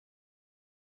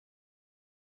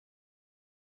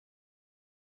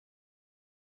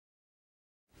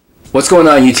What's going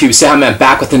on YouTube? Cejaman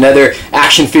back with another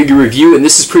action figure review, and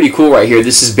this is pretty cool right here.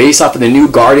 This is based off of the new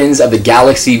Guardians of the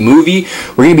Galaxy movie.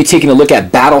 We're going to be taking a look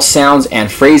at battle sounds and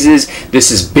phrases.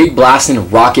 This is Big Blastin'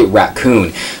 Rocket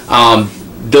Racoon.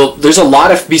 There's a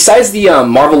lot of, besides the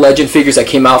Marvel Legend figures that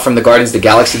came out from the Guardians of the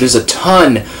Galaxy, there's a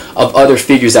ton of other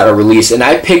figures that are released, and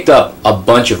I picked up a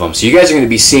bunch of them. So you guys are going to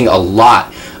be seeing a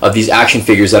lot of these action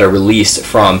figures that are released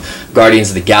from Guardians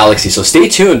of the Galaxy. So stay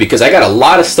tuned because I got a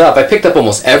lot of stuff. I picked up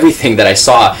almost everything that I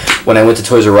saw when I went to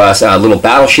Toys R Us. Little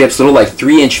battleships, little like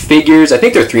 3-inch figures. I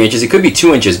think they're 3 inches. It could be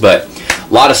 2 inches, but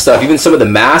a lot of stuff. Even some of the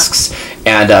masks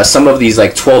and some of these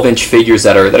like 12-inch figures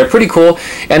that are pretty cool.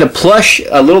 And a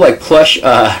little like plush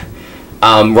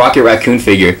Rocket Racoon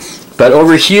figure. But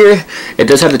over here, it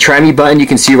does have the try me button you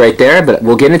can see right there, but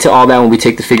we'll get into all that when we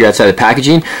take the figure outside the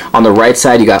packaging. On the right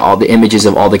side, you got all the images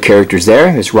of all the characters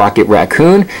there. There's Rocket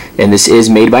Racoon, and this is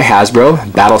made by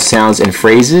Hasbro. Battle sounds and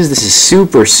phrases. This is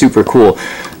super, super cool.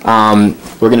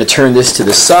 We're going to turn this to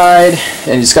the side,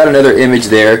 and it's got another image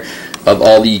there of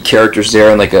all the characters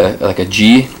there, and like a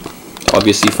G,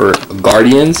 obviously for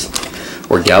Guardians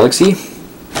or Galaxy.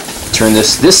 Turn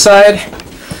this side.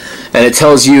 And it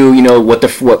tells you, you know,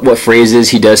 what phrases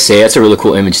he does say. That's a really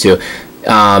cool image too.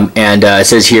 It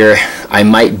says here, "I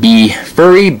might be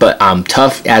furry, but I'm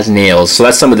tough as nails." So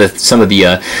that's some of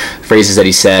the phrases that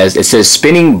he says. It says,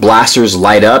 "Spinning blasters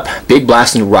light up, Big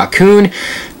Blastin' Racoon."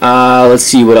 Let's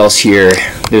see what else here.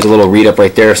 There's a little read up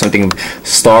right there, something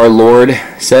Star-Lord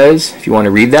says, if you want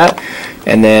to read that.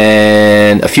 And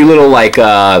then a few little like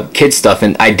kid stuff,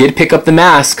 and I did pick up the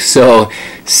mask, so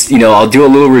you know I'll do a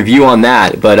little review on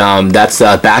that. But that's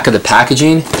the back of the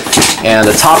packaging, and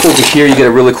the top over here you get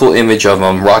a really cool image of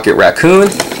Rocket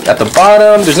Racoon. At the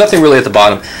bottom, there's nothing really at the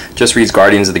bottom, just reads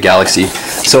Guardians of the Galaxy.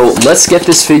 So let's get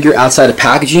this figure outside of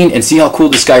packaging and see how cool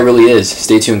this guy really is.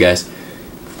 Stay tuned, guys.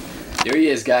 There he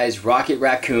is, guys, Rocket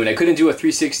Racoon. I couldn't do a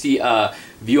 360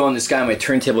 view on this guy on my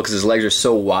turntable because his legs are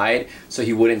so wide, so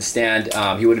he wouldn't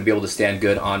be able to stand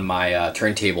good on my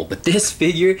turntable. But this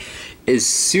figure is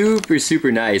super,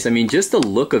 super nice. I mean, just the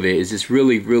look of it is just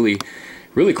really, really,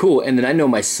 really cool. And then I know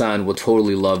my son will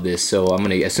totally love this, so I'm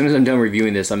gonna, as soon as I'm done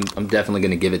reviewing this, I'm definitely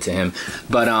gonna give it to him.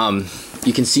 But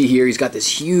you can see here he's got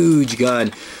this huge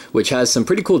gun, which has some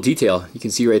pretty cool detail. You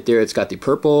can see right there, it's got the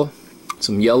purple,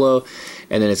 some yellow,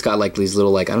 and then it's got like these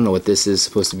little, like, I don't know what this is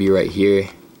supposed to be right here.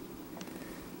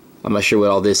 I'm not sure what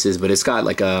all this is, but it's got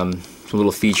like some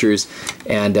little features,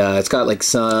 and it's got like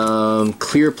some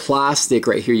clear plastic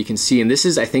right here you can see, and this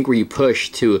is, I think, where you push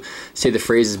to say the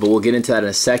phrases, but we'll get into that in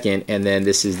a second. And then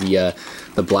this is the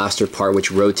blaster part,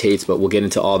 which rotates, but we'll get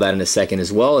into all that in a second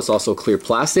as well. It's also clear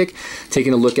plastic.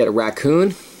 Taking a look at a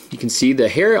Racoon, you can see the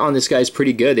hair on this guy is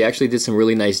pretty good. They actually did some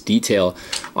really nice detail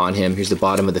on him. Here's the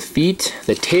bottom of the feet,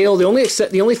 the tail. The only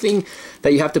thing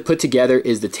that you have to put together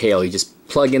is the tail. You just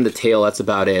plug in the tail. That's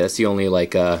about it. That's the only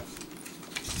like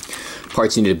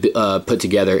parts you need to put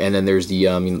together. And then there's the you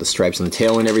know, the stripes on the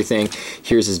tail and everything.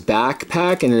 Here's his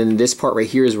backpack, and then this part right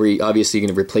here is where you obviously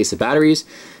going to replace the batteries.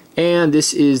 And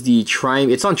this is the try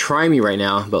me. It's on try me right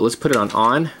now, but let's put it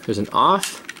on. There's an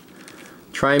off,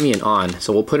 try me, and on.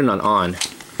 So we'll put it on.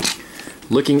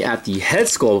 Looking at the head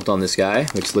sculpt on this guy,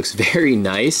 which looks very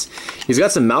nice. He's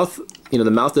got some mouth, you know,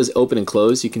 the mouth does open and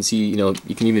close. You can see, you know,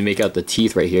 you can even make out the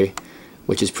teeth right here,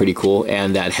 which is pretty cool.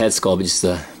 And that head sculpt is just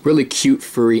a really cute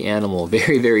furry animal.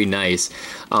 Very, very nice.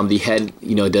 The head,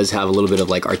 you know, does have a little bit of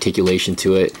like articulation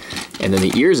to it. And then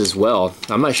the ears as well.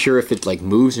 I'm not sure if it like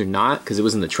moves or not, because it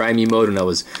was in the try me mode when I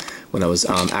was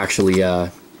actually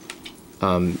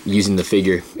using the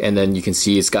figure. And then you can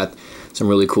see it's got some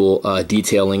really cool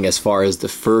detailing as far as the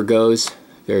fur goes.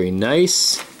 Very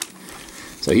nice.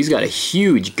 So he's got a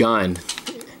huge gun.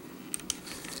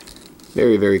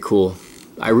 Very, very cool.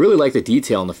 I really like the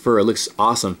detail on the fur. It looks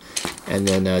awesome. And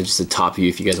then just a top view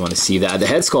if you guys want to see that. The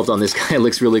head sculpt on this guy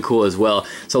looks really cool as well.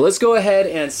 So let's go ahead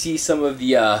and see some of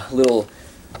the little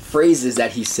phrases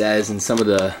that he says and some of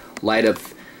the light up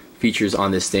features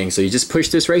on this thing. So you just push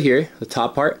this right here, the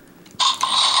top part.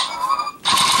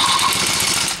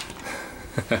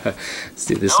 Let's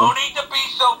do this one. No need to be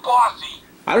so bossy.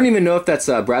 I don't even know if that's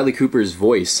Bradley Cooper's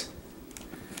voice.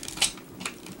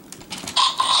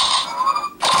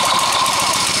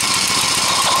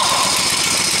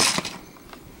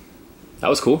 That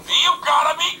was cool. You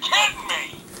gotta be kidding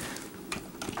me!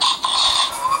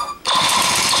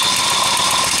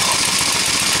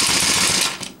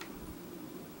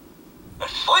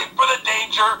 Sleep for the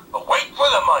danger, awake for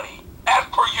the money, as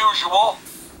per usual.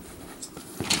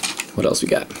 What else we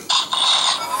got?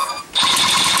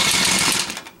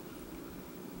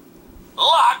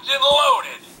 Locked and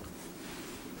loaded.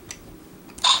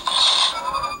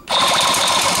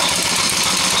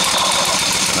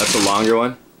 longer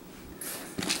one.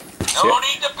 No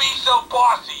need to be so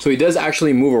bossy. So he does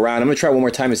actually move around. I'm gonna try one more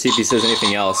time to see if he says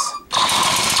anything else.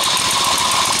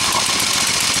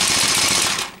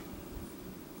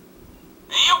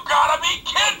 You gotta be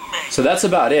kidding me. So that's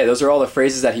about it. Those are all the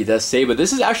phrases that he does say. But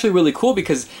this is actually really cool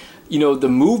because, you know, the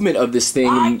movement of this thing.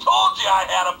 I told you I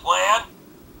had a plan.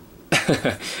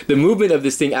 The movement of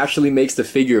this thing actually makes the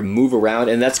figure move around,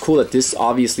 and that's cool that this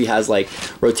obviously has like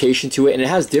rotation to it, and it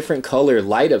has different color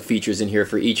light up features in here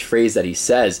for each phrase that he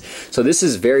says. So this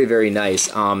is very, very nice.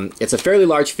 It's a fairly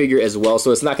large figure as well,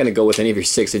 so it's not going to go with any of your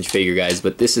 6-inch figure, guys,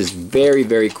 but this is very,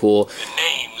 very cool. The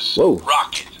name's Whoa.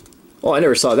 Rocket. Oh, I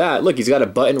never saw that. Look, he's got a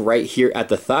button right here at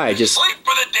the thigh. Just sleep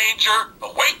for the danger,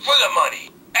 awake for the money,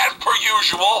 as per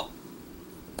usual.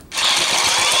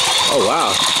 Oh,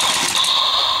 wow.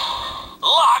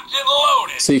 Locked and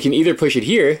loaded. So you can either push it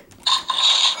here,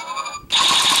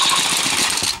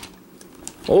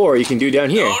 or you can do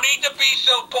down here. No need to be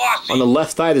so bossy. On the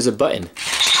left thigh, there's a button.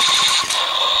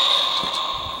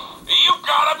 You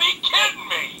gotta be kidding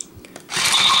me.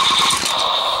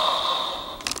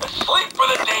 Asleep for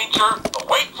the danger,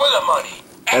 awake for the money,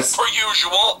 as per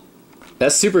usual.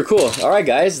 That's super cool. All right,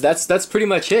 guys, that's pretty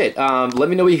much it. Let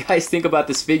me know what you guys think about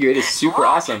this figure. It is super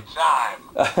awesome.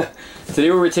 Today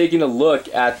we were taking a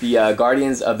look at the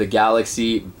Guardians of the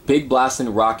Galaxy Big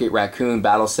Blastin' Rocket Raccoon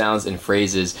battle sounds and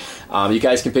phrases. You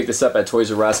guys can pick this up at Toys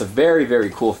R Us. A very, very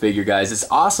cool figure, guys. It's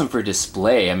awesome for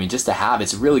display. I mean, just to have,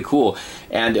 it's really cool.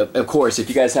 And of course, if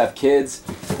you guys have kids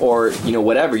or, you know,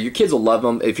 whatever, your kids will love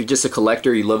them. If you're just a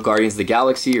collector, you love Guardians of the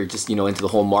Galaxy, or just, you know, into the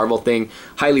whole Marvel thing,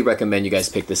 highly recommend you guys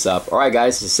pick this up. All right,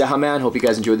 guys, this is cejaman. Hope you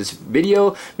guys enjoyed this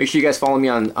video. Make sure you guys follow me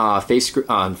on Facebook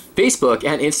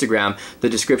and Instagram.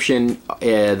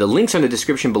 The links are in the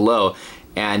description below.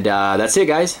 And that's it,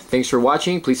 guys. Thanks for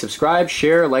watching. Please subscribe,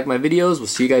 share, like my videos. We'll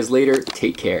see you guys later.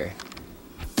 Take care.